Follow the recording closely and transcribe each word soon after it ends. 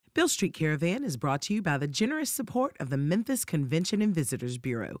Beale Street Caravan is brought to you by the generous support of the Memphis Convention and Visitors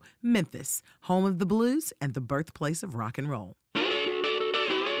Bureau. Memphis, home of the blues and the birthplace of rock and roll.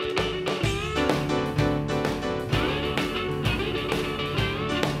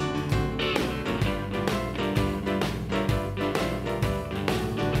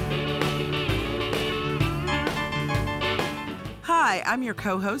 Hi, I'm your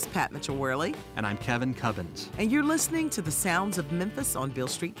co-host, Pat Mitchell-Worley. And I'm Kevin Cubbins. And you're listening to the sounds of Memphis on Beale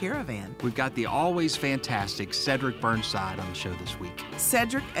Street Caravan. We've got the always fantastic Cedric Burnside on the show this week.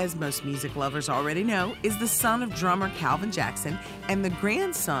 Cedric, as most music lovers already know, is the son of drummer Calvin Jackson and the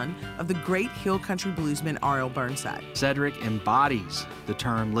grandson of the great hill country bluesman R.L. Burnside. Cedric embodies the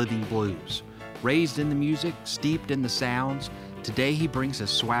term living blues. Raised in the music, steeped in the sounds, today he brings a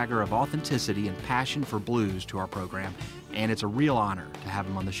swagger of authenticity and passion for blues to our program, and it's a real honor to have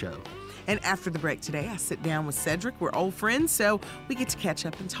him on the show. And after the break today, I sit down with Cedric. We're old friends, so we get to catch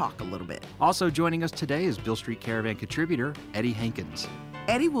up and talk a little bit. Also joining us today is Beale Street Caravan contributor Eddie Hankins.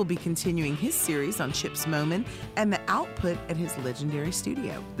 Eddie will be continuing his series on Chips Moman and the output at his legendary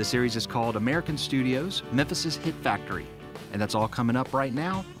studio. The series is called American Studios, Memphis's Hit Factory, and that's all coming up right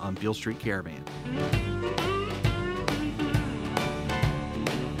now on Beale Street Caravan.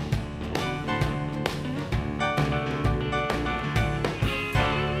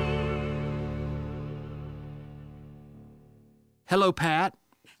 Hello, Pat.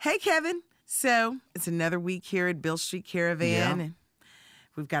 Hey, Kevin. So it's another week here at Beale Street Caravan. Yeah. And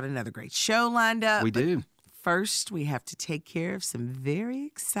we've got another great show lined up. We do. First, we have to take care of some very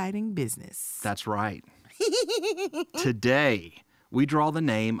exciting business. That's right. Today, we draw the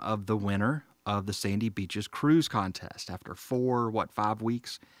name of the winner of the Sandy Beaches Cruise Contest. After 5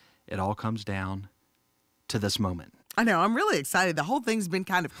 weeks, it all comes down to this moment. I know, I'm really excited. The whole thing's been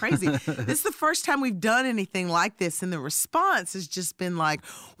kind of crazy. This is the first time we've done anything like this, and the response has just been like,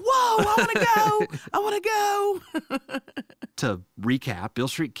 whoa, I want to go. I want to go. To recap, Beale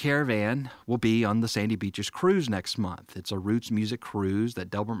Street Caravan will be on the Sandy Beaches Cruise next month. It's a roots music cruise that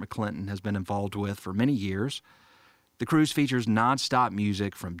Delbert McClinton has been involved with for many years. The cruise features nonstop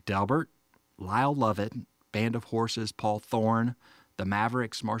music from Delbert, Lyle Lovett, Band of Horses, Paul Thorne, the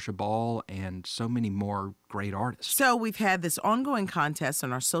Mavericks, Marcia Ball, and so many more great artists. So we've had this ongoing contest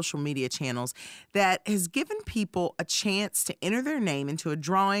on our social media channels that has given people a chance to enter their name into a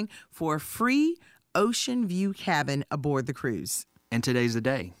drawing for a free ocean view cabin aboard the cruise. And today's the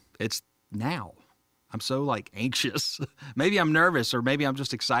day. It's now. I'm so anxious. Maybe I'm nervous, or maybe I'm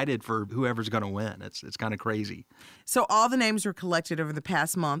just excited for whoever's going to win. It's kind of crazy. So all the names were collected over the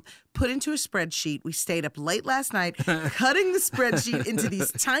past month, put into a spreadsheet. We stayed up late last night cutting the spreadsheet into these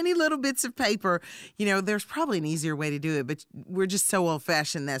tiny little bits of paper. You know, there's probably an easier way to do it, but we're just so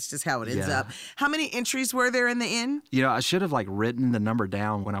old-fashioned. That's just how it ends up. How many entries were there in the end? You know, I should have written the number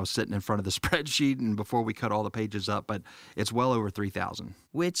down when I was sitting in front of the spreadsheet and before we cut all the pages up, but it's well over 3,000.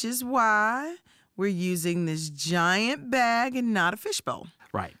 Which is why we're using this giant bag and not a fishbowl.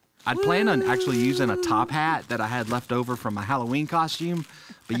 Right. I'd planned on actually using a top hat that I had left over from my Halloween costume,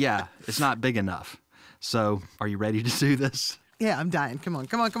 but yeah, it's not big enough. So, are you ready to do this? Yeah, I'm dying. Come on.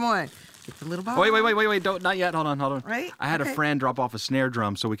 Get the little ball. Wait. Don't, not yet. Hold on. Right? I had a friend drop off a snare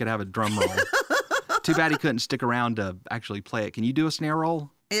drum so we could have a drum roll. Too bad he couldn't stick around to actually play it. Can you do a snare roll?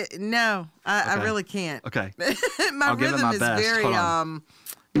 No, I really can't. Okay. My I'll give it rhythm my is best. very, Hold on.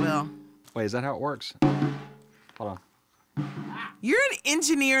 well. Wait, is that how it works? Hold on. You're an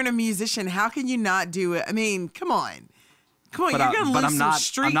engineer and a musician. How can you not do it? I mean, come on. You're going to lose some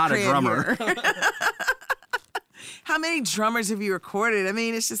street I'm not a cred drummer. here. How many drummers have you recorded? I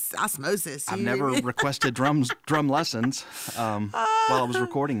mean, it's just osmosis. I've never requested drum lessons while I was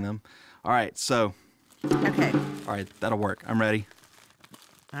recording them. All right, so. Okay. All right, that'll work. I'm ready.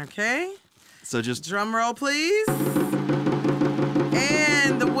 Okay. So just. Drum roll, please.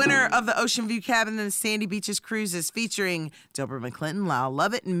 And the winner of the Ocean View Cabin and the Sandy Beaches Cruises, featuring Delbert McClinton, Lyle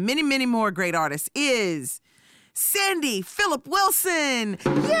Lovett, and many, many more great artists, is Sandy Phillip Wilson.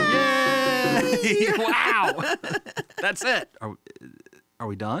 Yay! Wow. That's it. Are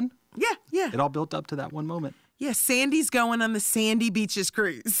we done? Yeah. It all built up to that one moment. Yeah, Sandy's going on the Sandy Beaches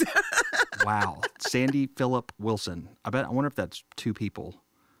Cruise. Wow. Sandy Phillip Wilson. I wonder if that's two people.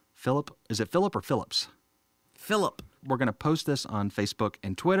 Philip, is it Philip or Phillips? Philip. We're going to post this on Facebook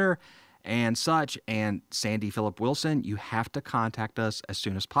and Twitter and such. And Sandy Phillip Wilson, you have to contact us as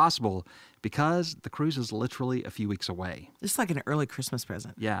soon as possible because the cruise is literally a few weeks away. It's like an early Christmas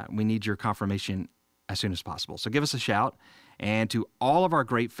present. Yeah, we need your confirmation as soon as possible. So give us a shout. And to all of our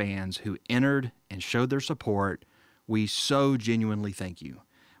great fans who entered and showed their support, we so genuinely thank you.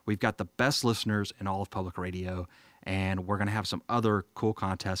 We've got the best listeners in all of public radio, And we're going to have some other cool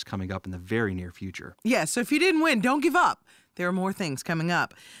contests coming up in the very near future. Yeah, so if you didn't win, don't give up. There are more things coming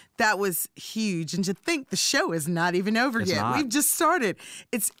up. That was huge. And to think the show is not even over yet. Not. We've just started.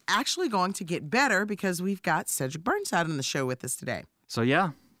 It's actually going to get better because we've got Cedric Burnside on the show with us today. So yeah,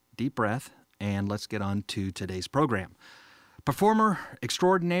 deep breath, and let's get on to today's program. Performer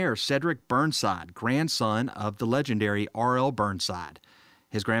extraordinaire Cedric Burnside, grandson of the legendary R.L. Burnside.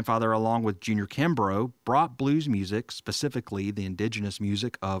 His grandfather, along with Junior Kimbrough, brought blues music, specifically the indigenous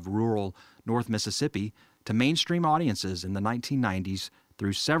music of rural North Mississippi, to mainstream audiences in the 1990s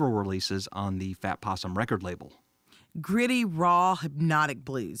through several releases on the Fat Possum record label. Gritty, raw, hypnotic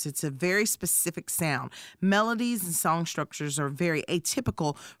blues. It's a very specific sound. Melodies and song structures are very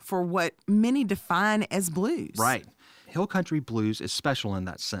atypical for what many define as blues. Right. Hill country blues is special in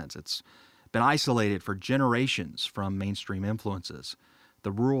that sense. It's been isolated for generations from mainstream influences.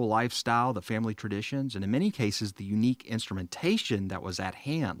 The rural lifestyle, the family traditions, and in many cases, the unique instrumentation that was at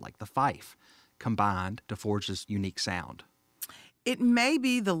hand, like the fife, combined to forge this unique sound. It may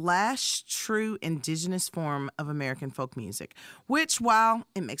be the last true indigenous form of American folk music, which, while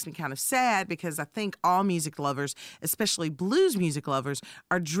it makes me kind of sad because I think all music lovers, especially blues music lovers,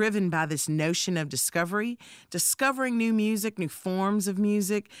 are driven by this notion of discovery, discovering new music, new forms of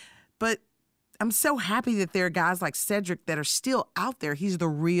music. But I'm so happy that there are guys like Cedric that are still out there. He's the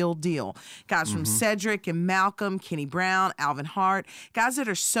real deal. Guys from Cedric and Malcolm, Kenny Brown, Alvin Hart, guys that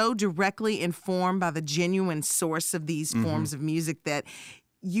are so directly informed by the genuine source of these forms of music that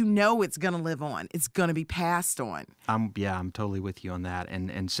you know it's going to live on. It's going to be passed on. I'm totally with you on that.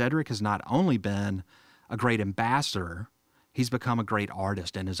 And Cedric has not only been a great ambassador, he's become a great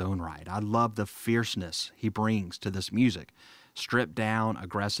artist in his own right. I love the fierceness he brings to this music. Stripped down,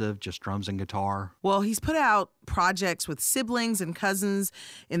 aggressive, just drums and guitar. Well, he's put out projects with siblings and cousins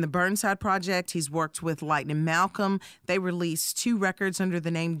in the Burnside Project. He's worked with Lightning Malcolm. They released 2 records under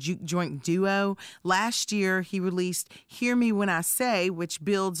the name Juke Joint Duo. Last year, he released Hear Me When I Say, which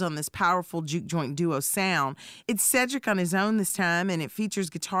builds on this powerful Juke Joint Duo sound. It's Cedric on his own this time, and it features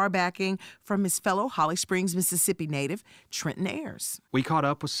guitar backing from his fellow Holly Springs, Mississippi native, Trenton Ayers. We caught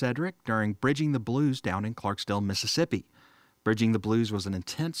up with Cedric during Bridging the Blues down in Clarksdale, Mississippi. Bridging the Blues was an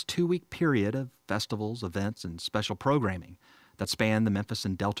intense 2-week period of festivals, events, and special programming that spanned the Memphis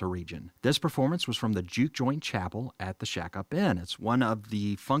and Delta region. This performance was from the Juke Joint Chapel at the Shack Up Inn. It's one of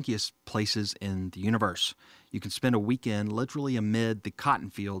the funkiest places in the universe. You can spend a weekend literally amid the cotton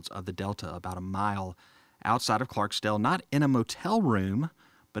fields of the Delta, about a mile outside of Clarksdale, not in a motel room,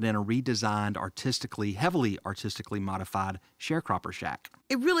 but in a redesigned, heavily artistically modified sharecropper shack.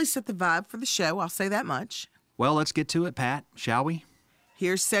 It really set the vibe for the show, I'll say that much. Well, let's get to it, Pat, shall we?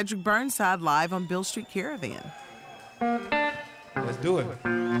 Here's Cedric Burnside live on Beale Street Caravan. Let's do it.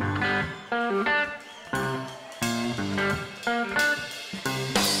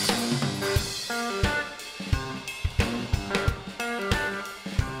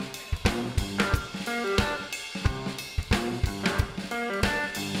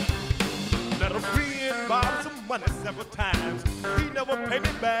 Let a friend borrow some money several times. He never paid me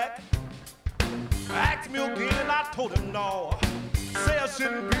back. Asked me again, I told him no. Say I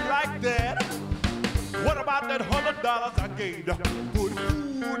shouldn't be like that. What about that $100 I gave to put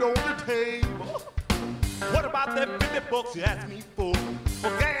food on the table? What about that $50 you asked me for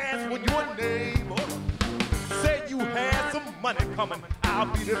gas when you're a neighbor? Said you had some money coming, I'll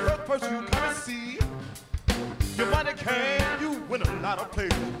be the first person you come and see. Your money came, you went a lot of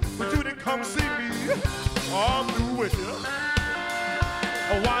places, but you didn't come see me. I'm through with you.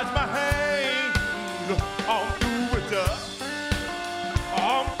 Wash my hands. I'm through with ya.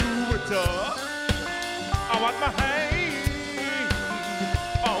 I'm through with ya. I wash my hands.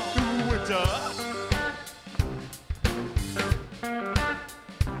 I'm through with ya.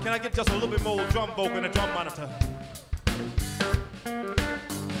 Can I get just a little bit more drum vocal and a drum monitor?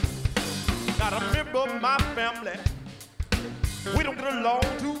 Gotta remember my family. We don't get along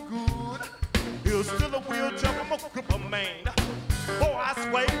too good. He's still a wheelchair from a crippled man. Boy, I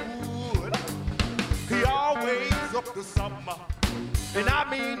swear he would. He always up to something, and I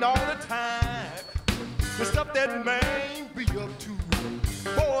mean all the time. The stuff that man be up to,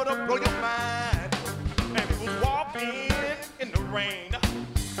 boy, to blow your mind. And he was walking in the rain.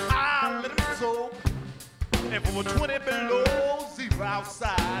 I let him soak. And if it was 20 below zero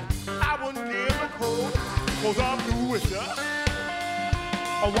outside, I wouldn't give a coat. 'Cause I'm through with ya.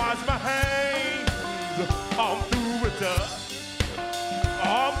 I wash my hands. I'm through with ya.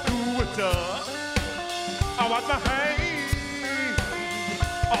 I'm through with ya. I wash my hands.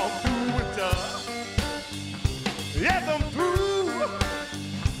 I'm through with ya. Yes, I'm through.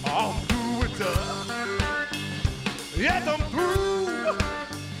 I'm through with ya.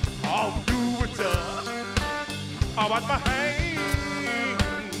 watch my hand.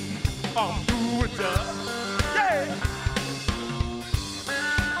 I'm through with ya. Yeah.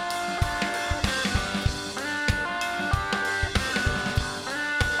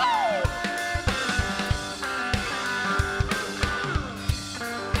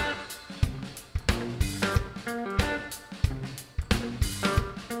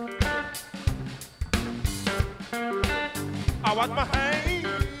 I watch my hands.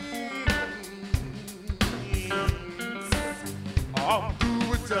 I'm through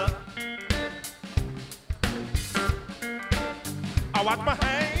with ya. I watch my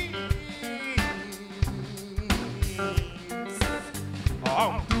hands.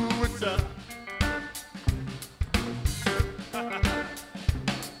 I'm through with ya.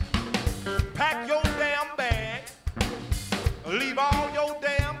 Pack your damn bag. Leave all your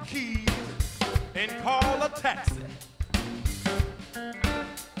damn keys and call a taxi.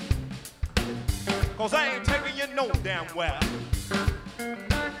 'Cause I ain't taking you no damn well.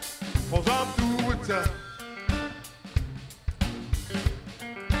 'Cause I'm through with ya.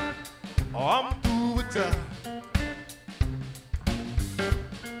 I'm through with ya.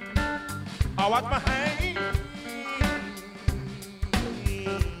 I watch my hands.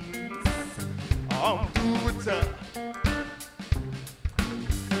 I'm through with ya.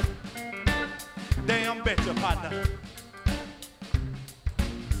 Damn betcha, partner.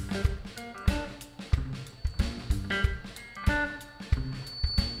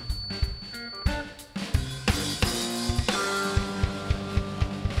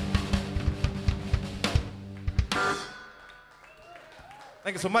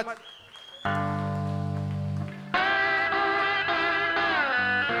 Thank you so much.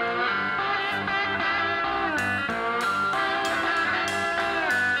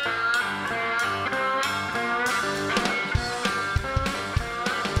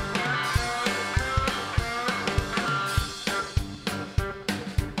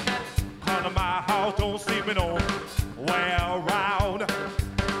 Come to my house, don't see me nowhere around.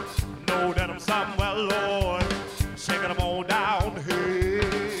 Know that I'm somewhere, Lord, shaking them all down.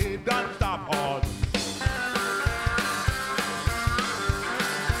 Hey, don't stop hard.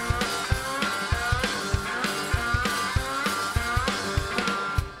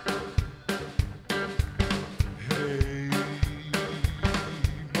 Hey,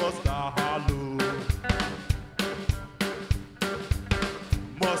 must I holler?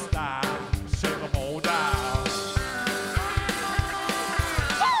 Must I shake them all down?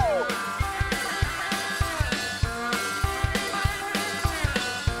 Woo!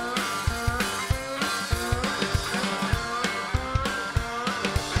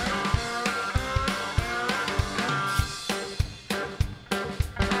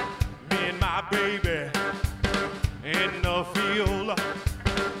 Me and my baby in the field,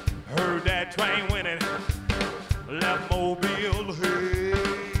 heard that train when it left Mobile.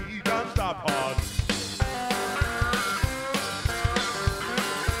 Hey, don't stop hard.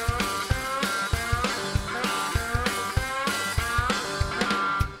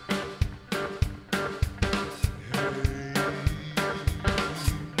 Hey,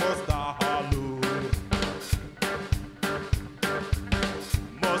 must I holler?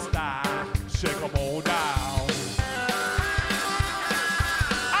 Must I shake 'em all down?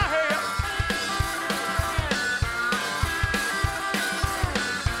 I hear.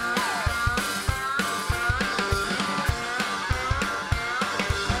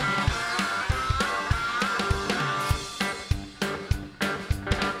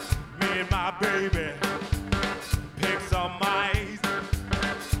 Me and my baby picked some mice,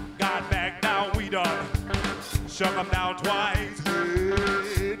 got back down, we done shook 'em down twice.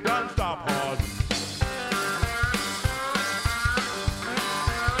 Hey, don't stop hard.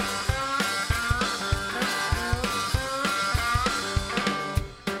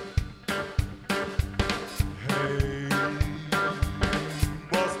 Hey,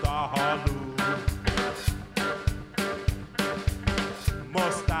 must I holler?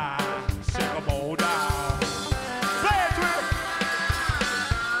 Must I shake 'em all down? Play it, Trick!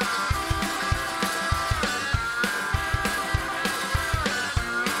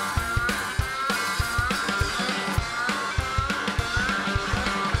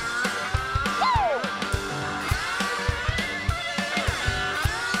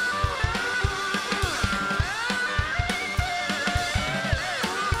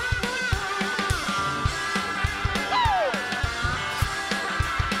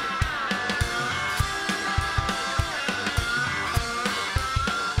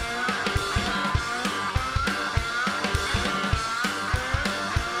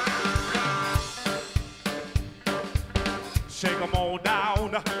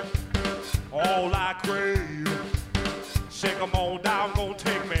 shake 'em on down, gonna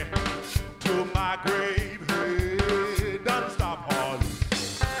take me to my grave. Hey, don't stop, Harlem.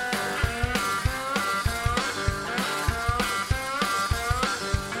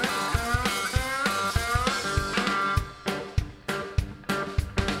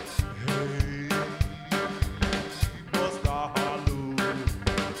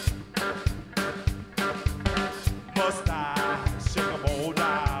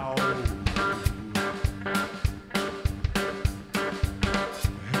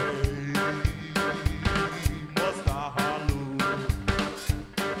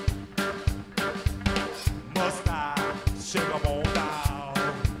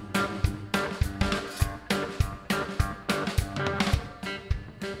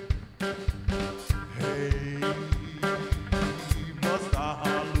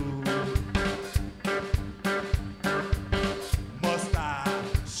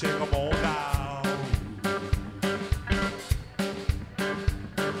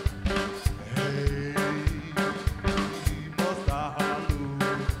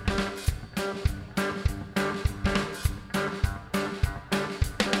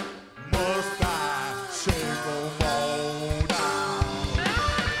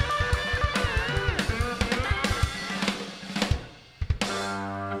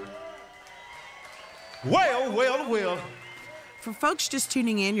 Well. For folks just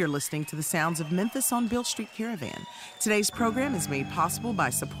tuning in, you're listening to the sounds of Memphis on Beale Street Caravan. Today's program is made possible by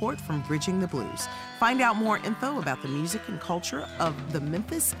support from Bridging the Blues. Find out more info about the music and culture of the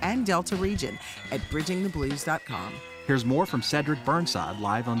Memphis and Delta region at bridgingtheblues.com. Here's more from Cedric Burnside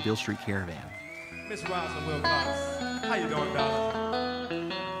live on Beale Street Caravan. Miss Rosalind Wilcox, how you doing,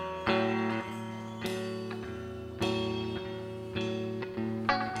 darling?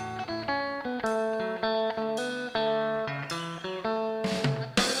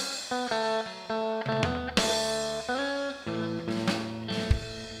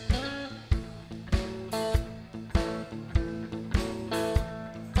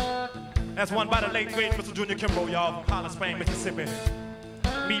 That's one by the late great Mr. Junior Kimbrough, y'all, from Holland Springs, Mississippi.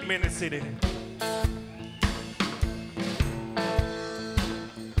 Meet me in the city.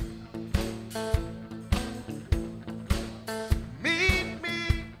 Meet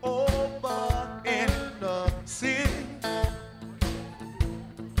me over in the city.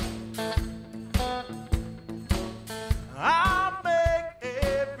 I'll make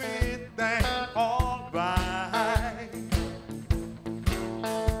everything all right.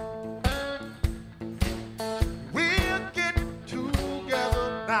 We'll get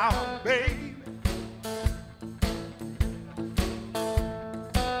together now, baby.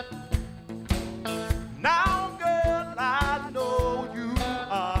 Now, girl, I know you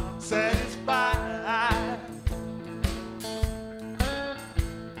are satisfied.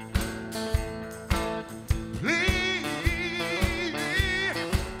 Please,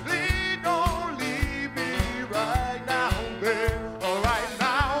 please don't leave me right now, baby. Oh, right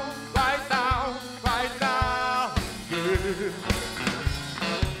now, right now, right now, baby.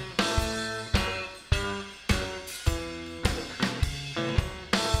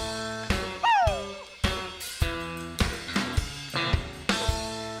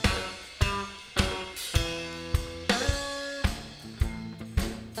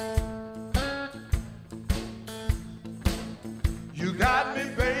 You got me,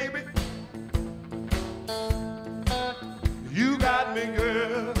 baby. You got me,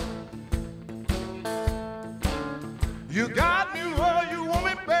 girl. You got me where you want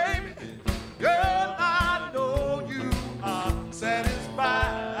me, baby. Girl, I know you are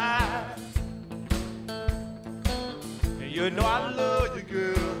satisfied. And you know I love you,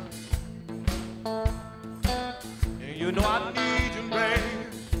 girl. And you know I need you, baby.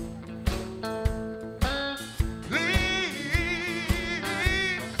 Please,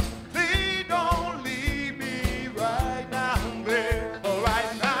 please don't leave me right now, baby. Oh,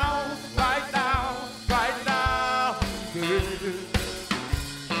 right now, right now, right now, baby.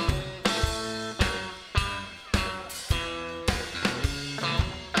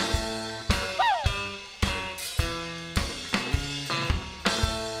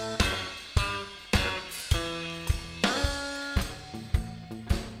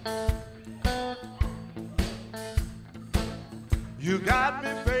 You got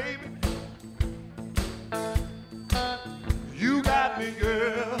me, baby. You got me,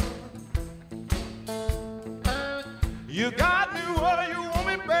 girl. You got me where you want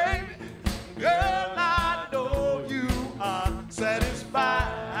me, baby. Girl, I know you are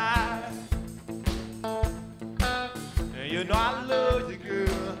satisfied. And you know I love you,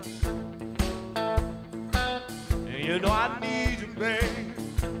 girl. And you know I need you, baby.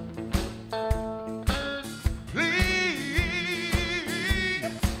 Please,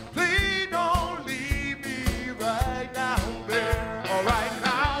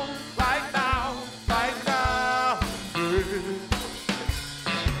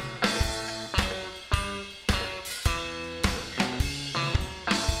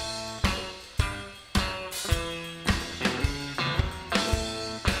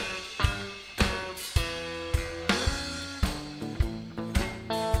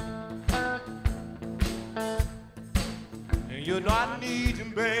 you know I need you,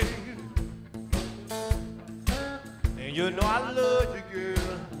 baby. And you know I love you, girl.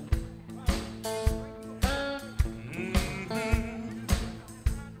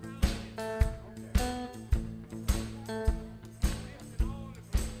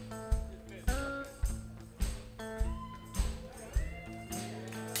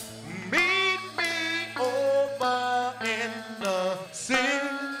 Meet me over in the city.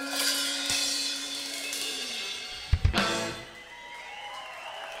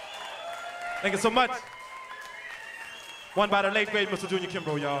 Thank you so much. One by the late great Mr. Junior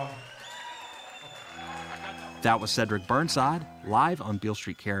Kimbrough, y'all. That was Cedric Burnside, live on Beale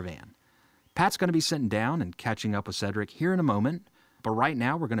Street Caravan. Pat's going to be sitting down and catching up with Cedric here in a moment, but right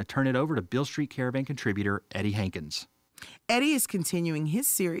now we're going to turn it over to Beale Street Caravan contributor Eddie Hankins. Eddie is continuing his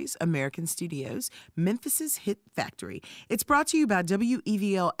series, American Studios, Memphis's Hit Factory. It's brought to you by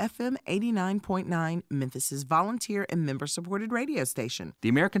WEVL FM 89.9, Memphis's volunteer and member-supported radio station. The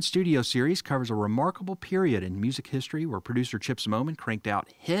American Studio series covers a remarkable period in music history where producer Chips Moman cranked out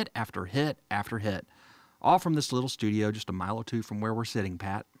hit after hit after hit, all from this little studio just a mile or two from where we're sitting,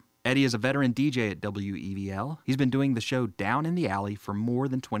 Pat. Eddie is a veteran DJ at WEVL. He's been doing the show down in the alley for more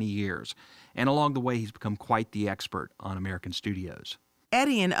than 20 years, and along the way he's become quite the expert on American Studios.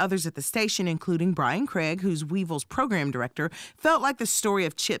 Eddie and others at the station, including Brian Craig, who's Weevil's program director, felt like the story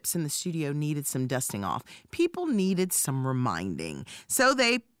of Chips in the studio needed some dusting off. People needed some reminding. So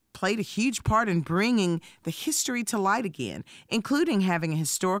they played a huge part in bringing the history to light again, including having a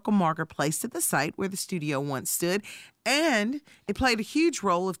historical marker placed at the site where the studio once stood, and it played a huge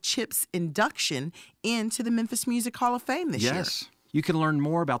role of Chip's induction into the Memphis Music Hall of Fame this year. Yes. You can learn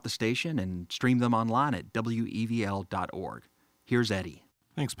more about the station and stream them online at WEVL.org. Here's Eddie.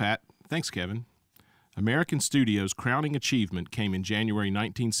 Thanks, Pat. Thanks, Kevin. American Studios' crowning achievement came in January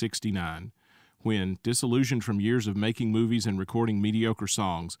 1969, when, disillusioned from years of making movies and recording mediocre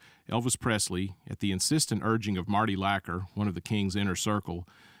songs, Elvis Presley, at the insistent urging of Marty Lacker, one of the King's inner circle,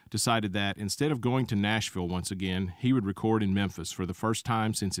 decided that, instead of going to Nashville once again, he would record in Memphis for the first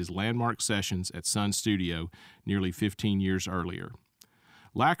time since his landmark sessions at Sun Studio nearly 15 years earlier.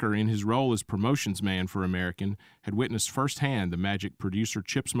 Lacker, in his role as promotions man for American, had witnessed firsthand the magic producer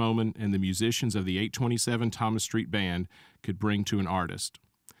Chips Moman and the musicians of the 827 Thomas Street Band could bring to an artist.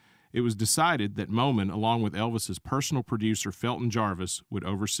 It was decided that Moman, along with Elvis's personal producer Felton Jarvis, would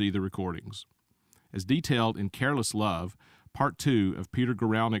oversee the recordings. As detailed in Careless Love, Part 2 of Peter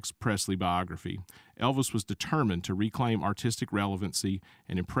Guralnick's Presley biography, Elvis was determined to reclaim artistic relevancy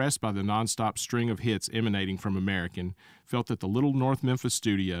and, impressed by the nonstop string of hits emanating from American, felt that the little North Memphis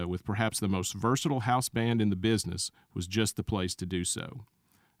studio, with perhaps the most versatile house band in the business, was just the place to do so.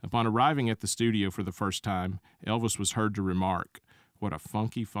 Upon arriving at the studio for the first time, Elvis was heard to remark, "What a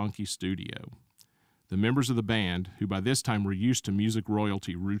funky, funky studio." The members of the band, who by this time were used to music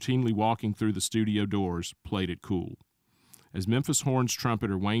royalty routinely walking through the studio doors, played it cool. As Memphis Horns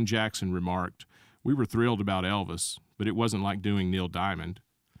trumpeter Wayne Jackson remarked, "We were thrilled about Elvis, but it wasn't like doing Neil Diamond."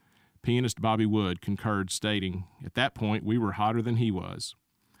 Pianist Bobby Wood concurred, stating, "At that point, we were hotter than he was."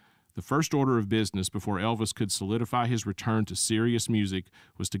 The first order of business before Elvis could solidify his return to serious music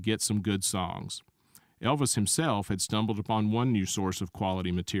was to get some good songs. Elvis himself had stumbled upon one new source of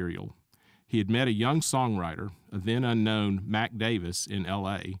quality material. He had met a young songwriter, a then unknown Mac Davis, in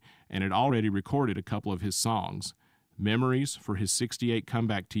L.A., and had already recorded a couple of his songs, Memories for his '68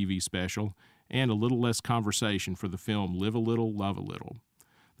 comeback TV special, and A Little Less Conversation for the film Live a Little, Love a Little.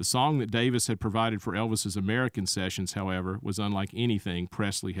 The song that Davis had provided for Elvis's American sessions, however, was unlike anything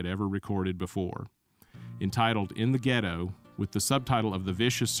Presley had ever recorded before. Entitled In the Ghetto, with the subtitle of The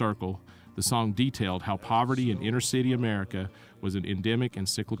Vicious Circle, the song detailed how poverty in inner-city America was an endemic and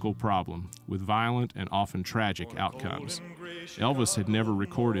cyclical problem, with violent and often tragic outcomes. Elvis had never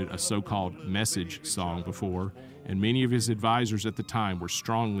recorded a so-called message song before, and many of his advisors at the time were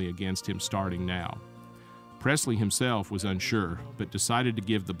strongly against him starting now. Presley himself was unsure, but decided to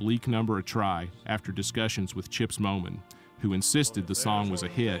give the bleak number a try after discussions with Chips Moman, who insisted the song was a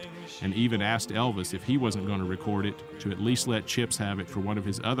hit and even asked Elvis if he wasn't going to record it to at least let Chips have it for one of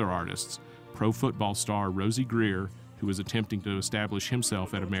his other artists, pro football star Rosie Greer, who was attempting to establish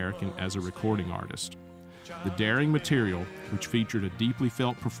himself at American as a recording artist. The daring material, which featured a deeply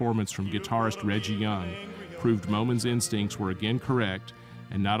felt performance from guitarist Reggie Young, proved Moman's instincts were again correct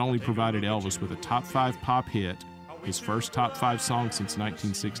and not only provided Elvis with a top 5 pop hit, his first top 5 song since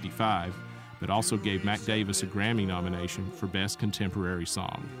 1965, but also gave Mac Davis a Grammy nomination for Best Contemporary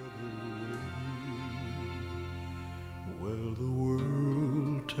Song. Well, the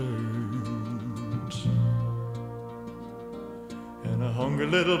world turns and a hungry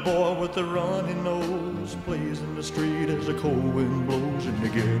little boy with a runny nose plays in the street as the cold wind blows in the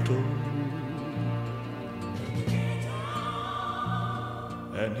ghetto.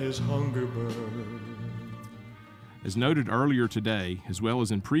 And his hunger burns. As noted earlier today, as well as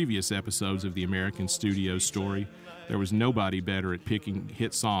in previous episodes of the American Studios story, there was nobody better at picking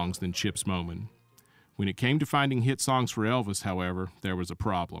hit songs than Chips Moman. When it came to finding hit songs for Elvis, however, there was a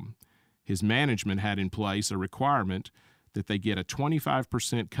problem. His management had in place a requirement that they get a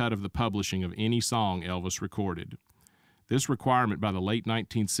 25% cut of the publishing of any song Elvis recorded. This requirement by the late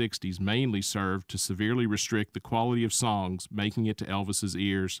 1960s mainly served to severely restrict the quality of songs making it to Elvis's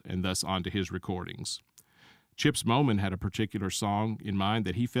ears and thus onto his recordings. Chips Moman had a particular song in mind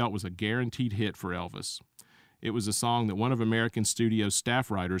that he felt was a guaranteed hit for Elvis. It was a song that one of American Studios staff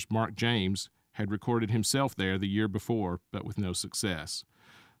writers, Mark James, had recorded himself there the year before, but with no success.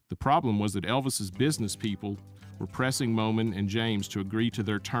 The problem was that Elvis's business people were pressing Moman and James to agree to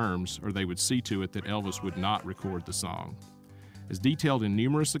their terms, or they would see to it that Elvis would not record the song. As detailed in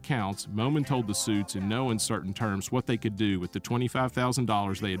numerous accounts, Moman told the suits in no uncertain terms what they could do with the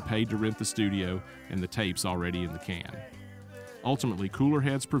 $25,000 they had paid to rent the studio and the tapes already in the can. Ultimately, cooler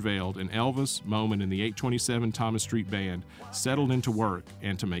heads prevailed, and Elvis, Moman, and the 827 Thomas Street Band settled into work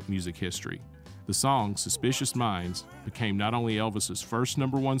and to make music history. The song, Suspicious Minds, became not only Elvis's first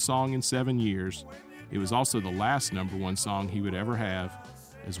 #1 song in 7 years, it was also the last #1 song he would ever have,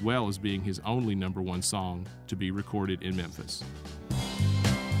 as well as being his only #1 song to be recorded in Memphis.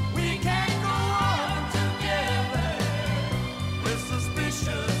 We can go on together with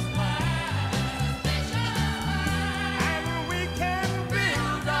suspicious minds, and we can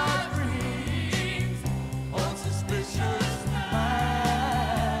build our dreams on suspicious minds.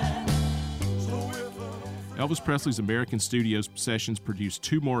 Elvis Presley's American Studios sessions produced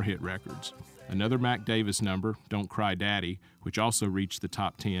 2 more hit records. Another Mac Davis number, Don't Cry Daddy, which also reached the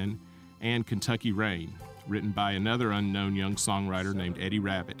top 10, and Kentucky Rain, written by another unknown young songwriter named Eddie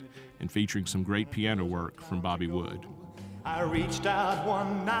Rabbitt, and featuring some great piano work from Bobby Wood. I reached out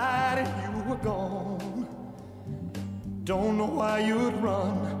one night and you were gone. Don't know why you'd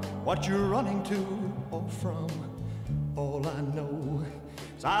run, what you're running to or from. All I know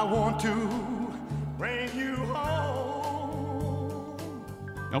is I want to bring you home.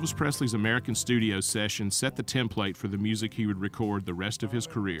 Elvis Presley's American Studios session set the template for the music he would record the rest of his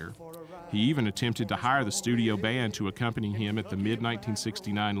career. He even attempted to hire the studio band to accompany him at the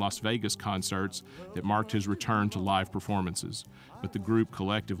mid-1969 Las Vegas concerts that marked his return to live performances, but the group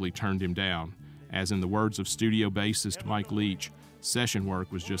collectively turned him down. As in the words of studio bassist Mike Leach, session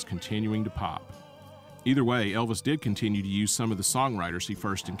work was just continuing to pop. Either way, Elvis did continue to use some of the songwriters he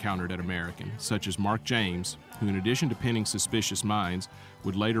first encountered at American, such as Mark James, who in addition to penning Suspicious Minds,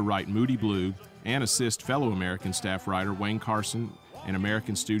 would later write Moody Blue and assist fellow American staff writer Wayne Carson and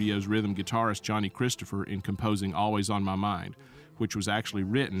American Studios rhythm guitarist Johnny Christopher in composing Always on My Mind, which was actually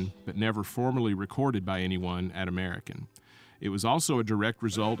written but never formally recorded by anyone at American. It was also a direct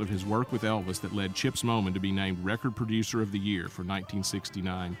result of his work with Elvis that led Chips Moman to be named Record Producer of the Year for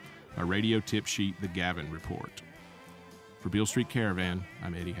 1969 by radio tip sheet The Gavin Report. For Beale Street Caravan,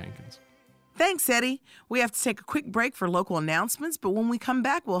 I'm Eddie Hankins. Thanks, Eddie. We have to take a quick break for local announcements, but when we come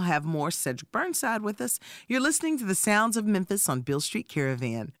back, we'll have more Cedric Burnside with us. You're listening to the Sounds of Memphis on Beale Street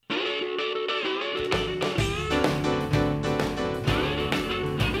Caravan.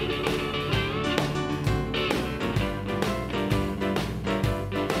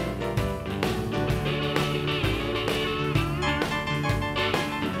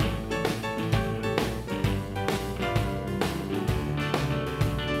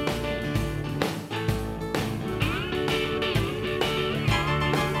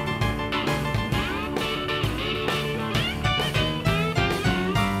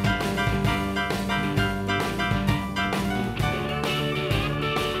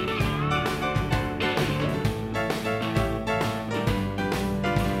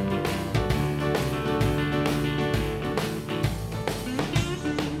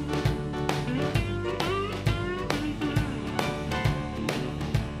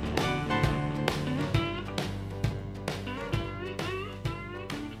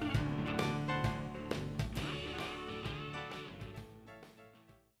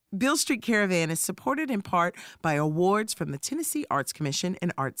 Beale Street Caravan is supported in part by awards from the Tennessee Arts Commission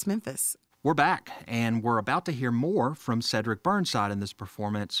and Arts Memphis. We're back, and we're about to hear more from Cedric Burnside in this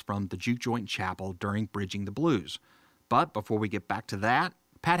performance from the Juke Joint Chapel during Bridging the Blues. But before we get back to that,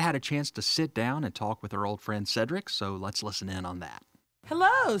 Pat had a chance to sit down and talk with her old friend Cedric, so let's listen in on that.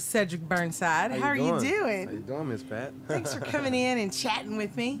 Hello, Cedric Burnside. How are you doing? How you doing, Miss Pat? Thanks for coming in and chatting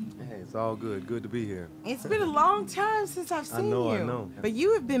with me. Hey, it's all good. Good to be here. It's been a long time since I've seen you. I know. But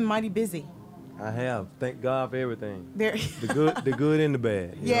you have been mighty busy. I have. Thank God for everything. There. The good and the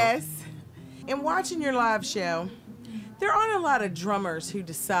bad. you know? Yes. In watching your live show, there aren't a lot of drummers who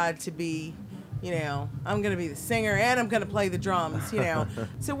decide to be, I'm going to be the singer and I'm going to play the drums,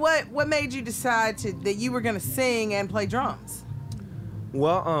 So what made you decide that you were going to sing and play drums?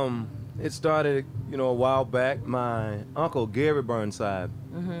 Well, it started, a while back. My uncle, Gary Burnside,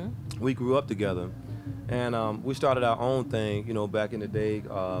 we grew up together. And we started our own thing, back in the day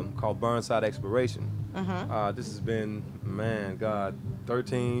called Burnside Exploration. This has been,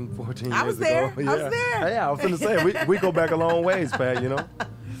 13, 14 years ago. I was there. Yeah, I was going to say, we go back a long ways, Pat,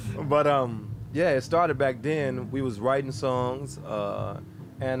 But, yeah, it started back then. We was writing songs,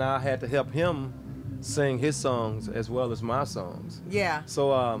 and I had to help him sing his songs as well as my songs. Yeah.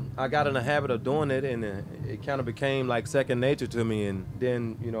 So I got in the habit of doing it, and it kind of became like second nature to me. And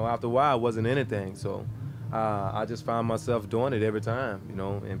then, after a while, it wasn't anything. So I just found myself doing it every time,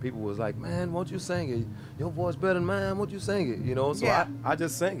 and people was like, man, won't you sing it? Your voice better than mine, won't you sing it? So yeah. I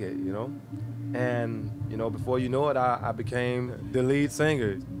just sang it, And, before you know it, I became the lead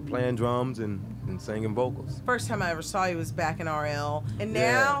singer, playing drums and singing vocals. First time I ever saw you was back in RL, and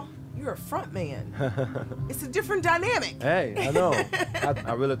now you're a front man. It's a different dynamic. Hey, I know.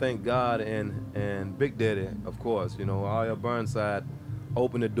 I really thank God and Big Daddy, of course. R.L. Burnside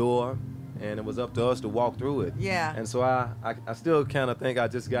opened the door, and it was up to us to walk through it. Yeah. And so I still kind of think I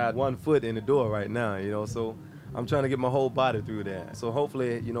just got one foot in the door right now, so I'm trying to get my whole body through that. So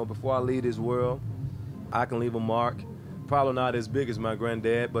hopefully, before I leave this world, I can leave a mark. Probably not as big as my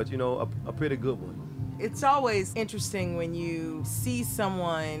granddad, but, a pretty good one. It's always interesting when you see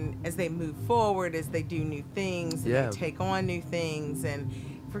someone as they move forward, as they do new things, and they take on new things. And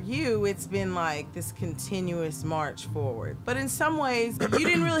for you, it's been like this continuous march forward. But in some ways, you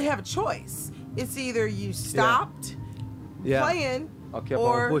didn't really have a choice. It's either you stopped playing I kept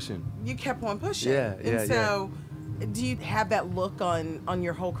on pushing. You kept on pushing. And so do you have that look on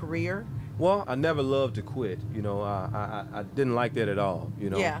your whole career? Well, I never loved to quit. I didn't like that at all.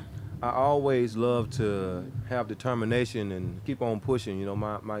 Yeah. I always loved to have determination and keep on pushing.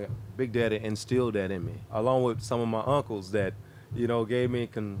 My Big Daddy instilled that in me, along with some of my uncles that, gave me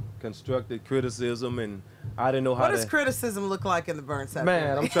constructive criticism, and I didn't know how What does criticism look like in the Burnside family?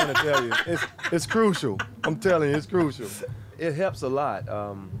 Man, I'm trying to tell you, it's crucial. I'm telling you, it's crucial. It helps a lot.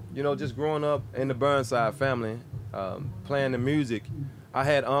 Just growing up in the Burnside family, playing the music, I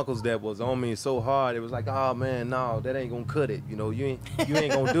had uncles that was on me so hard. It was like, oh man, no, that ain't gonna cut it. You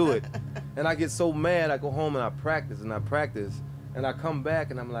ain't gonna do it. And I get so mad. I go home and I practice, and I come back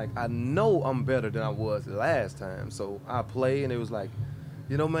and I'm like, I know I'm better than I was the last time. So I play, and it was like,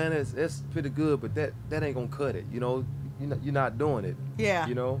 man, it's pretty good, but that ain't gonna cut it. You're not doing it. Yeah.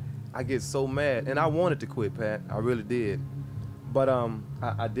 I get so mad, and I wanted to quit, Pat. I really did, but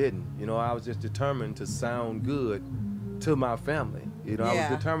I didn't. I was just determined to sound good to my family. I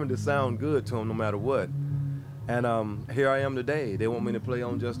was determined to sound good to them no matter what. And here I am today. They want me to play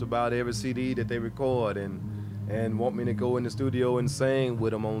on just about every CD that they record, and want me to go in the studio and sing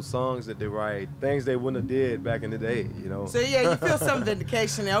with them on songs that they write, things they wouldn't have did back in the day, So you feel some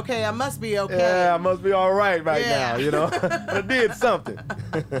vindication. Okay, I must be okay. Yeah, I must be all right now, I did something.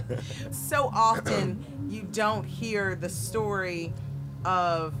 So often you don't hear the story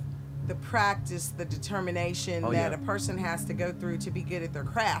of the practice, the determination that a person has to go through to be good at their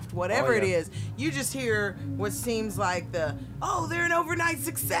craft, whatever it is. You just hear what seems like they're an overnight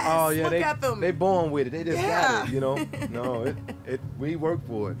success. Oh yeah, Look at them. They born with it. They just got it, No, we work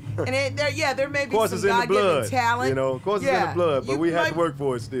for it. And there may be some God-given talent. Of course it's in the blood, but we have to work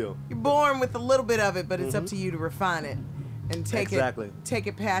for it still. You're born with a little bit of it, but it's up to you to refine it and take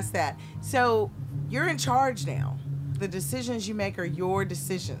it past that. So you're in charge now. The decisions you make are your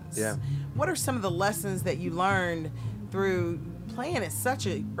decisions. Yeah. What are some of the lessons that you learned through playing at such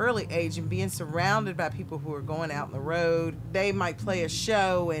an early age and being surrounded by people who are going out on the road? They might play a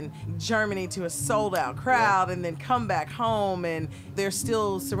show in Germany to a sold-out crowd and then come back home and they're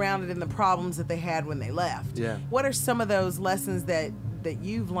still surrounded in the problems that they had when they left. Yeah. What are some of those lessons that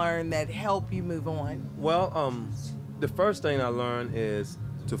you've learned that help you move on? Well, the first thing I learned is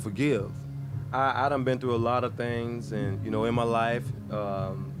to forgive. I done been through a lot of things, and in my life,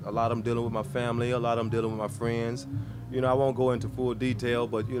 a lot of them dealing with my family, a lot of them dealing with my friends. I won't go into full detail,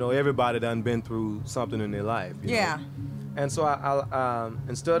 but everybody done been through something in their life. Yeah. And so I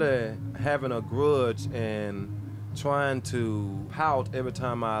instead of having a grudge and trying to pout every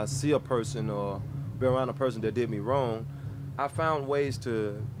time I see a person or be around a person that did me wrong, I found ways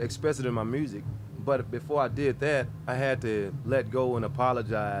to express it in my music But before I did that, I had to let go and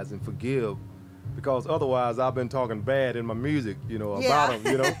apologize and forgive, because otherwise I've been talking bad in my music, about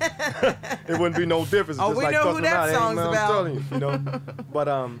them, It wouldn't be no difference. Oh, just we like know who cussing that out. Hey, song's man, about. I'm telling you, But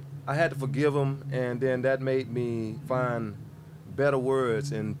I had to forgive them, and then that made me find better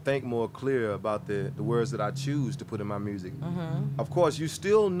words and think more clear about the words that I choose to put in my music. Of course, you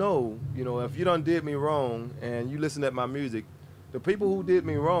still know, if you done did me wrong and you listen to my music, the people who did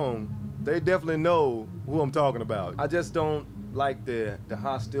me wrong, they definitely know who I'm talking about. I just don't like the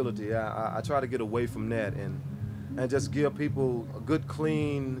hostility. I try to get away from that and just give people a good,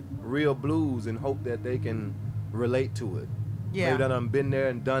 clean, real blues and hope that they can relate to it. Yeah. Maybe that I've been there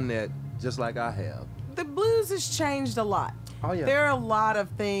and done that just like I have. The blues has changed a lot. Oh, yeah. There are a lot of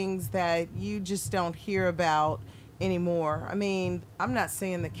things that you just don't hear about anymore. I mean, I'm not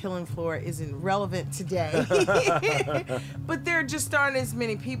saying the Killing Floor isn't relevant today, but there just aren't as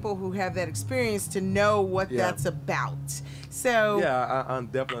many people who have that experience to know what that's about. So yeah, I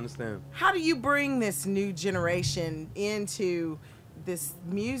definitely understand. How do you bring this new generation into this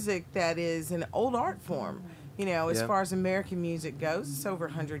music that is an old art form? As far as American music goes, it's over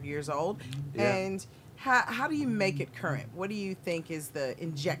 100 years old. Yeah. And how do you make it current? What do you think is the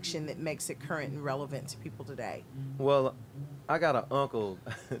injection that makes it current and relevant to people today? Well, I got an uncle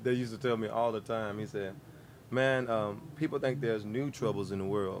that used to tell me all the time. He said, man, people think there's new troubles in the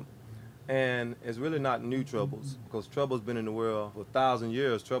world. And it's really not new troubles, because trouble's been in the world for 1,000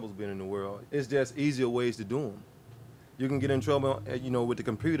 years. Trouble's been in the world. It's just easier ways to do them. You can get in trouble, with the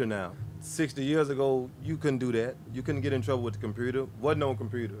computer now. 60 years ago, you couldn't do that. You couldn't get in trouble with the computer. Wasn't no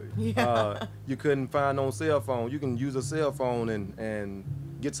computer. Yeah. You couldn't find no cell phone. You can use a cell phone and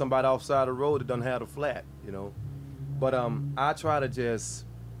get somebody offside the road that doesn't have a flat, But I try to just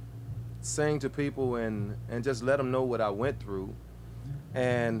sing to people and just let them know what I went through.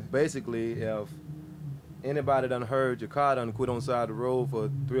 And basically, if anybody done heard your car done quit on the side of the road for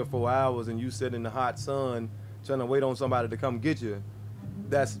 3 or 4 hours and you sit in the hot sun trying to wait on somebody to come get you,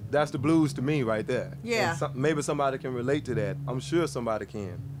 that's the blues to me right there. Yeah. And maybe somebody can relate to that. I'm sure somebody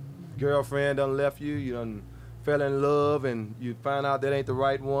can. Girlfriend done left you, you done fell in love, and you find out that ain't the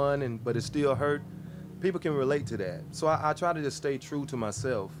right one, but it still hurt. People can relate to that. So I try to just stay true to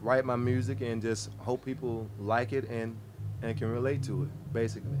myself, write my music, and just hope people like it and can relate to it,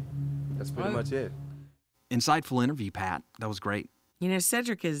 basically. That's pretty much it. Insightful interview, Pat. That was great.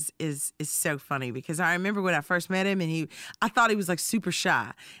 Cedric is so funny, because I remember when I first met him, and I thought he was like super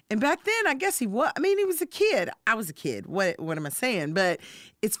shy. And back then, I guess he was. I mean, he was a kid. I was a kid. What am I saying? But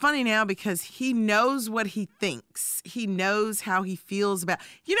it's funny now because he knows what he thinks. He knows how he feels about,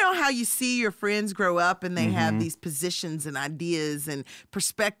 how you see your friends grow up and they have these positions and ideas and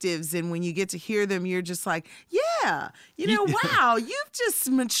perspectives. And when you get to hear them, you're just like, yeah, wow, you've just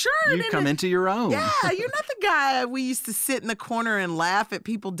matured. You've come into your own. Yeah, you're not the guy we used to sit in the corner and laugh at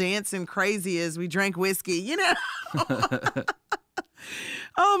people dancing crazy as we drank whiskey,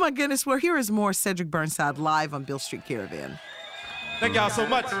 Oh my goodness. Well, here is more Cedric Burnside live on Beale Street Caravan. Thank y'all so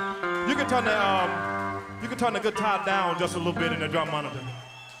much. You can turn the guitar down just a little bit in the drum monitor.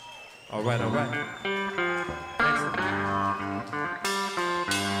 All right. Excellent.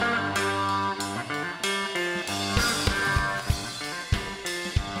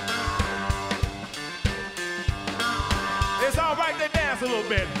 It's all right to dance a little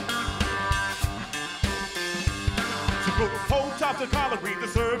bit. She put 4 chops of collard greens to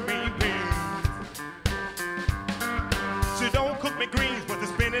serve me beans. She don't cook me greens, but she's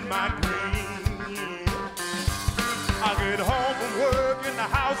spinning my greens. I get home from work and the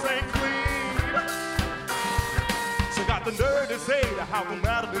house ain't clean. She got the nerve to say the house don't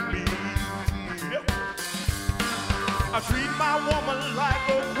matter to me. I treat my woman like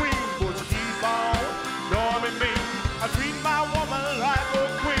a queen, but she keep on dorming me. I treat my woman like a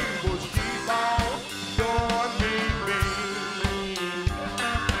queen, but she keep on dorming me.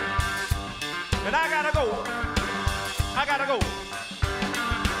 And I gotta go.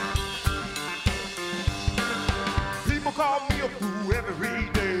 People call me a fool every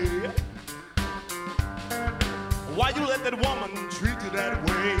day. Why you let that woman treat you that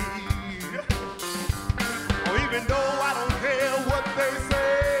way? Or even though I don't care what they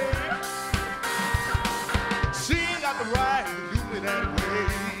say, she ain't got the right to do me that way.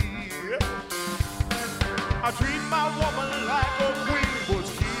 I treat my woman like a queen, but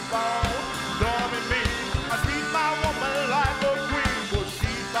she keep on dorming me. I treat my woman like a queen, but she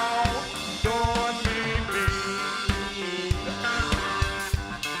keep on dorming me.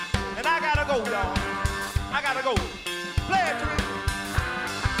 And I gotta go, y'all. I gotta go. Play it, Tree.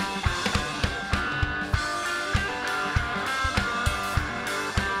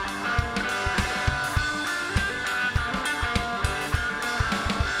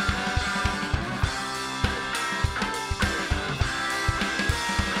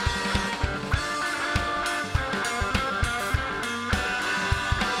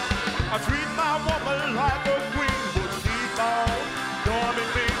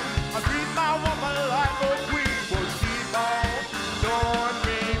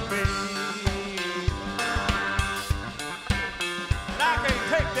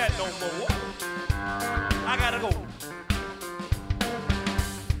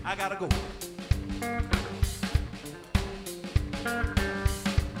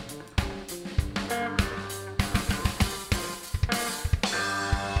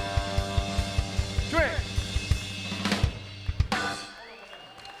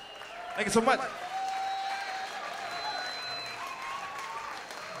 you so much.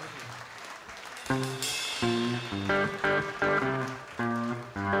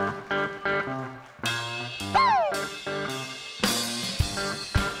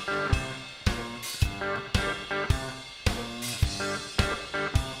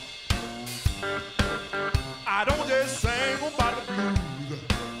 I don't just sing about the blues,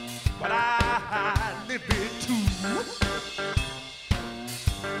 but I live it too.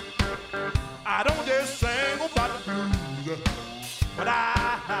 I don't just sing about the blues, but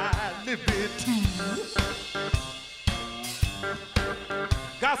I live it too.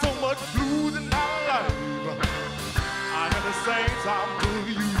 Got so much blues in my life, I never sing some to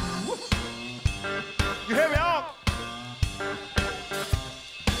you. You hear me on?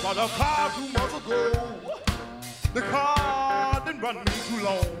 But a car 2 months ago, the car didn't run me too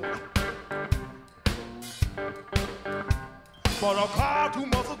long. But a car 2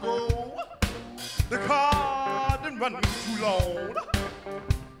 months ago, the car didn't run me too long.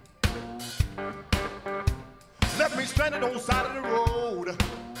 Left me stranded on the side of the road.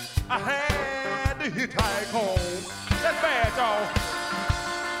 I had to hitchhike home. That's bad, y'all.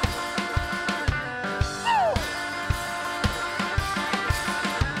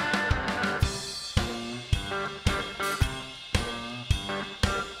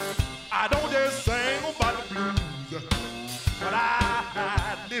 I don't just sing about the blues, but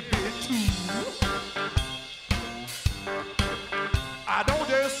I live it too. I don't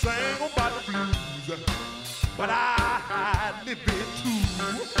just sing about the blues, but I live it too.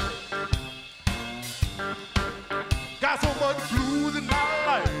 Got so much blues in my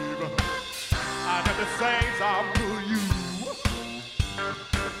life, I got to sing some to you.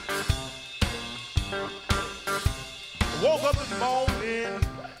 Woke up this morning,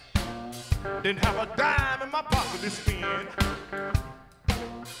 didn't have a dime in my pocket to spend.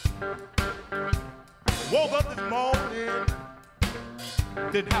 Woke up this morning,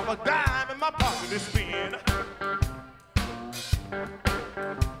 didn't have a dime in my pocket to spend.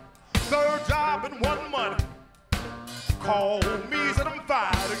 Third job in 1 month, called me, said I'm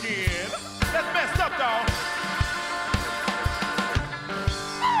fired again. That's messed up, y'all.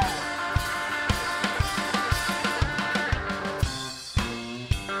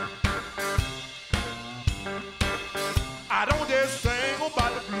 I don't just sing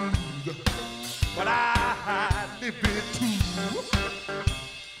about the blues, but I live it too.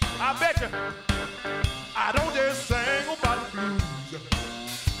 I bet you, I don't just sing about the blues,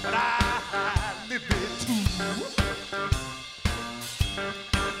 but I live it too.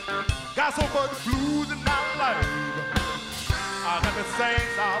 Got so much blues in my life, I got to sing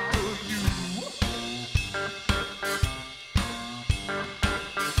some to you.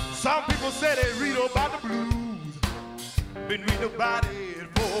 Some people say they read about the blues, been reading about it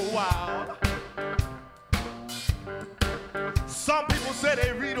for a while. Some people say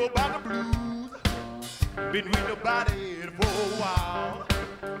they read about the blues, been reading about it for a while.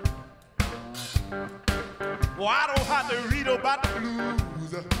 Well, I don't have to read about the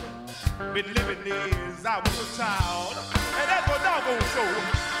blues, been living this since I was a child, and that's what doggone show.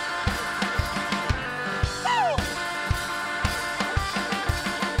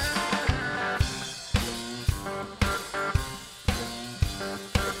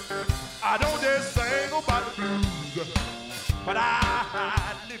 I don't just sing about the blues, but I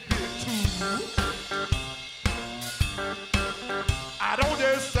live it too. I don't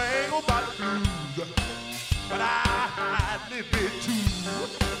just sing about the blues, but I live it too.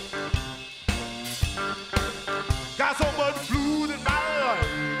 Got so much blues in my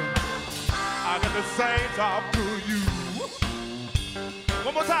life, I got to sing some to you.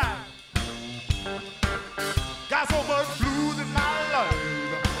 One more time. Got so much blues in my life,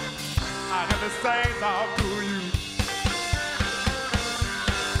 I got to sing some to you.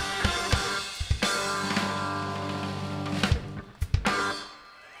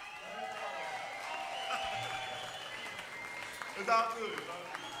 It's all good.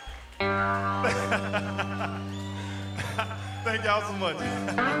 Thank y'all so much.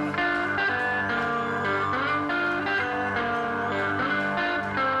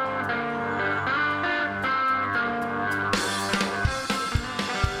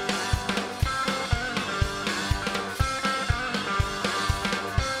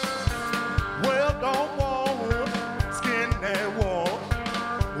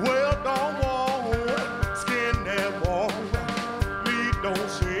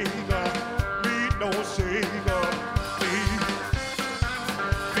 Don't shake, please.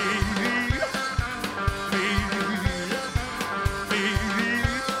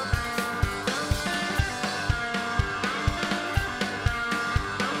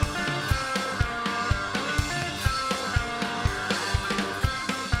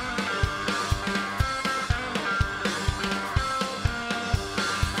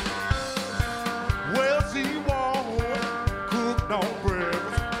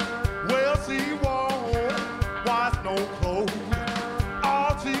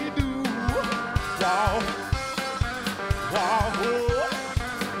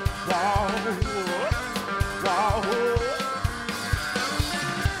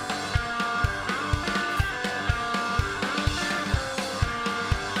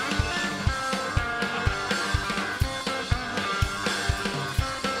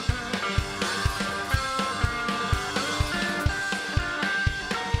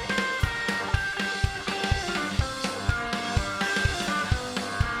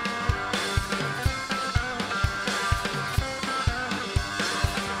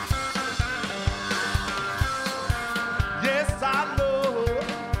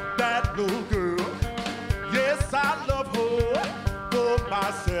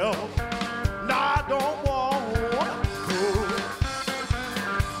 myself. No, I don't want.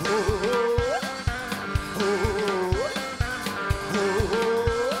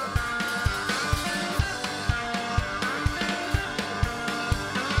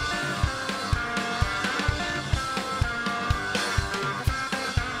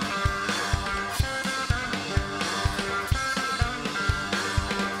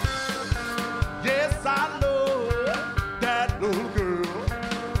 Yes, I love that little girl.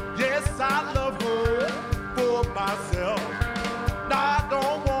 Yes, I love her for myself. No, I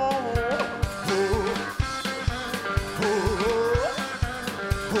don't want her.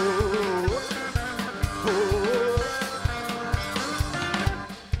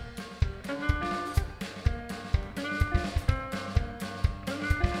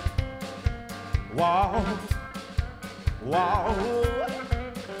 Wow, wow,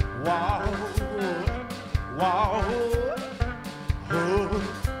 wow, wow, oh,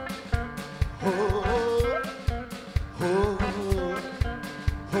 oh, oh,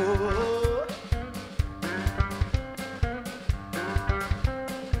 oh.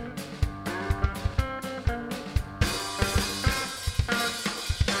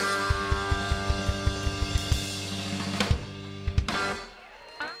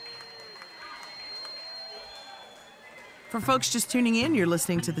 For folks just tuning in, you're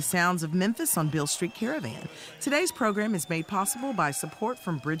listening to the sounds of Memphis on Beale Street Caravan. Today's program is made possible by support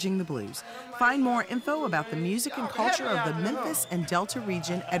from Bridging the Blues. Find more info about the music and culture of the Memphis and Delta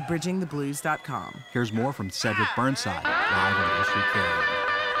region at bridgingtheblues.com. Here's more from Cedric Burnside, live on Beale Street Caravan.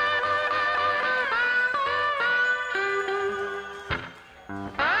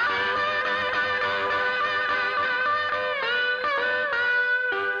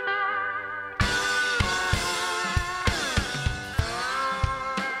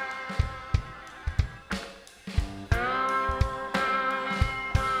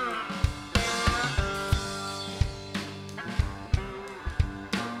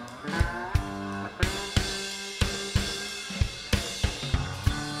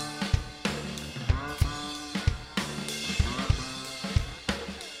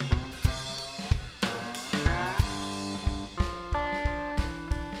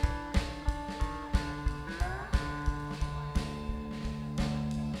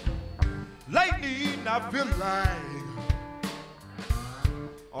 Lately, I feel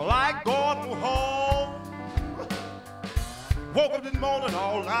like going home. Woke up this morning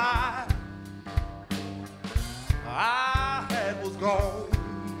all night. I had was gone.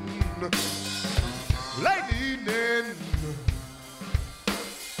 Lately, then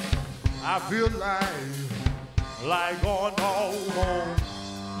I feel like going home.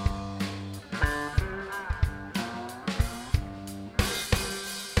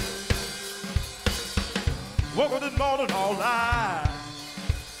 Woke up this morning all night.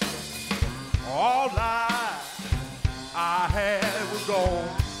 All night I had was gone.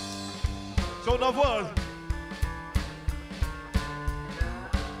 So enough was.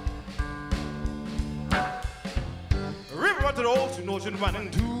 River run to the ocean running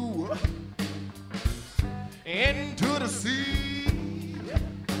into the sea.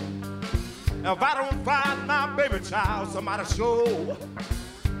 Now if I don't find my baby child, somebody sure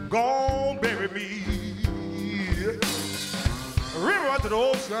gon' bury me. River run to the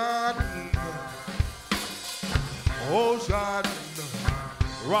ocean,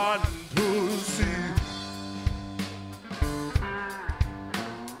 run to the sea.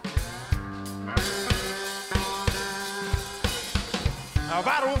 Now if I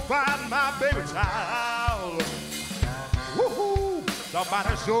don't find my baby child, woohoo,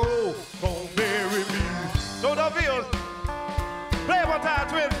 somebody sure gon' bury me. So the fields, play it one time,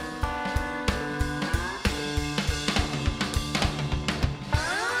 twin.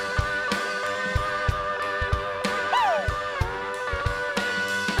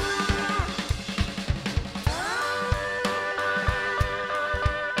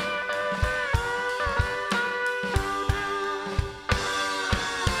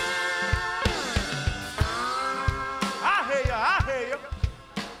 I hear you.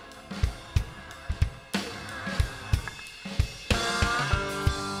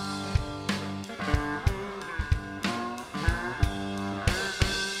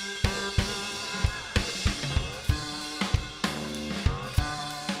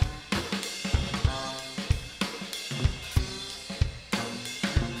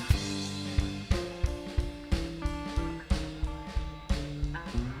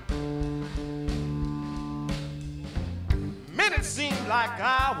 Minutes seem like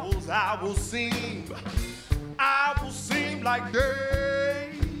hours, hours seem like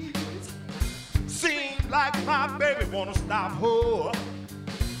days. Seem like my baby wanna stop her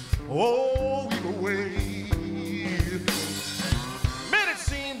oh, either way. Minutes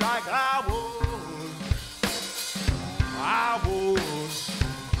seem like hours,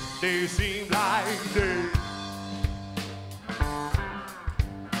 they seem like days.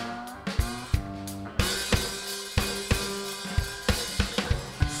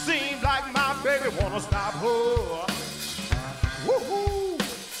 Seems like my baby wanna stop her. Woo-hoo,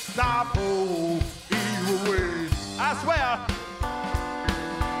 stop her either way. I swear.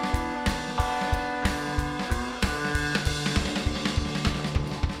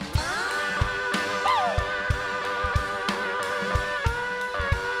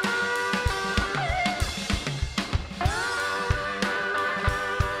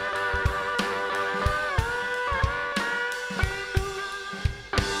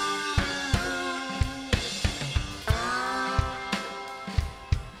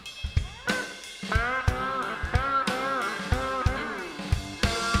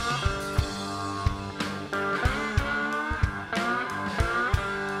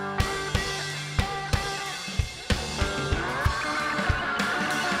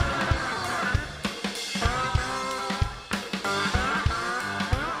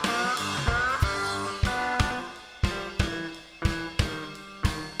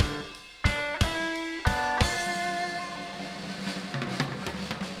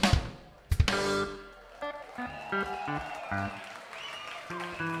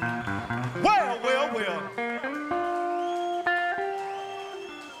 Well.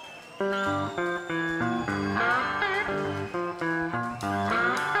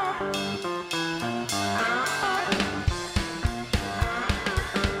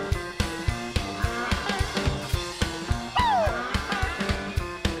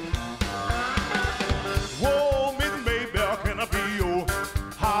 Whoa, Miss Maybell, can I be your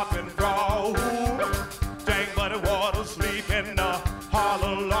hopping frog? Dang, buddy, water sleep in the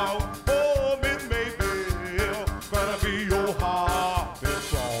hollow log. Oh, Miss Maybell, can I be your hopping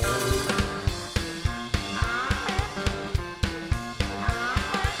frog?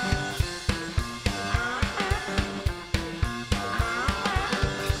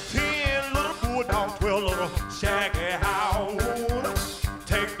 Ten little bulldogs, 12 little shaggy hounds.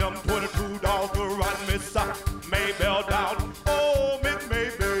 Take them 22 dogs to run Miss Maybell down. Oh, Miss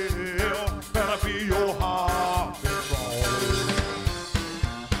Maybell, can I be your hopping frog?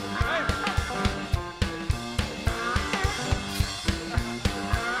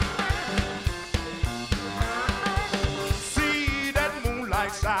 See that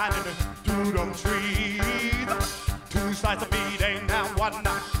moonlight shining through them trees. Two slices of meat ain't now one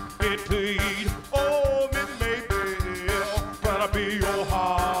bit to eat. Oh, Miss Maybell, can I be your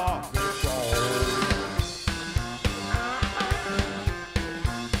hopping frog?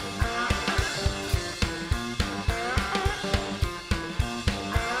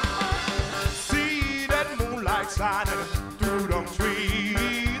 See that moonlight shining through them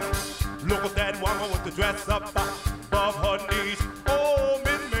trees. Look at that woman with the dress up above her knees. Oh,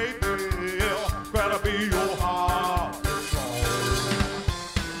 Miss Maybell, can I be your hopping frog?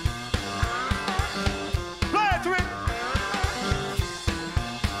 Play it, Rick.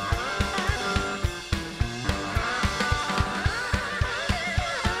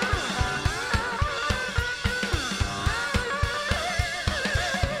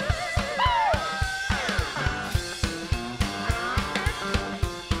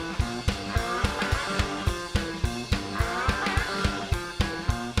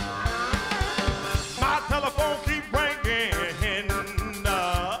 My telephone keep ringing.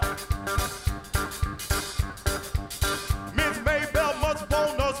 Miss Maybell must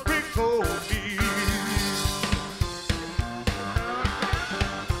wanna speak to me.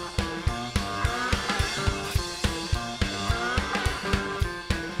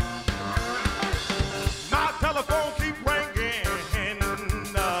 My telephone keep ringing.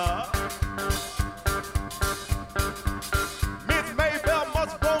 Miss Maybell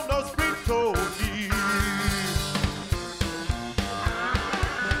must wanna speak to me.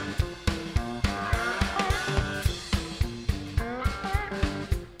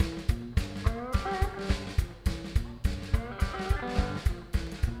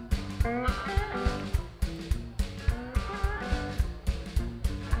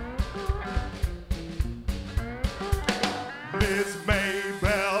 Miss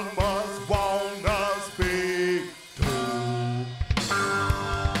Maybell must wanna speak to.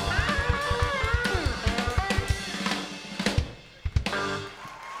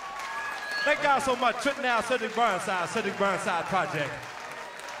 Thank y'all so much. Trip now, Cedric Burnside Project.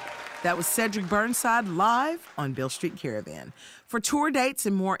 That was Cedric Burnside live on Beale Street Caravan. For tour dates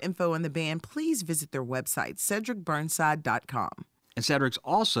and more info on the band, please visit their website, cedricburnside.com. And Cedric's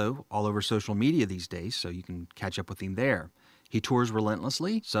also all over social media these days, so you can catch up with him there. He tours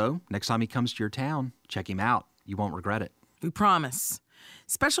relentlessly, so next time he comes to your town, check him out. You won't regret it. We promise.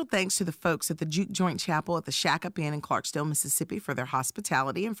 Special thanks to the folks at the Juke Joint Chapel at the Shack Up Inn in Clarksdale, Mississippi for their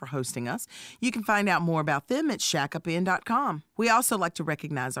hospitality and for hosting us. You can find out more about them at shackupinn.com. We also like to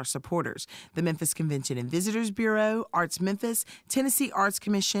recognize our supporters, the Memphis Convention and Visitors Bureau, Arts Memphis, Tennessee Arts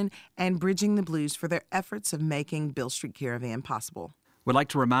Commission, and Bridging the Blues for their efforts of making Beale Street Caravan possible. We'd like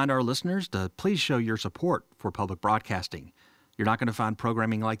to remind our listeners to please show your support for public broadcasting. You're not going to find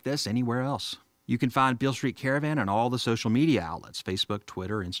programming like this anywhere else. You can find Beale Street Caravan on all the social media outlets, Facebook,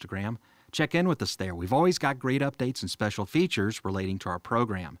 Twitter, Instagram. Check in with us there. We've always got great updates and special features relating to our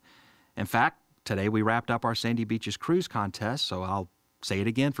program. In fact, today we wrapped up our Sandy Beaches Cruise contest, so I'll say it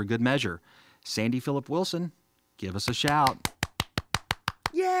again for good measure. Sandy Phillip Wilson, give us a shout.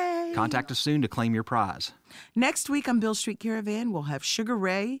 Yay! Contact us soon to claim your prize. Next week on Beale Street Caravan, we'll have Sugar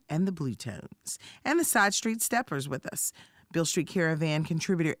Ray and the Blue Tones and the Side Street Steppers with us. Beale Street Caravan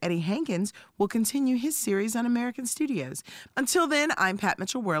contributor Eddie Hankins will continue his series on American Studios. Until then, I'm Pat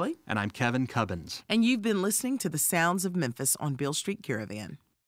Mitchell-Worley. And I'm Kevin Cubbins. And you've been listening to the Sounds of Memphis on Beale Street Caravan.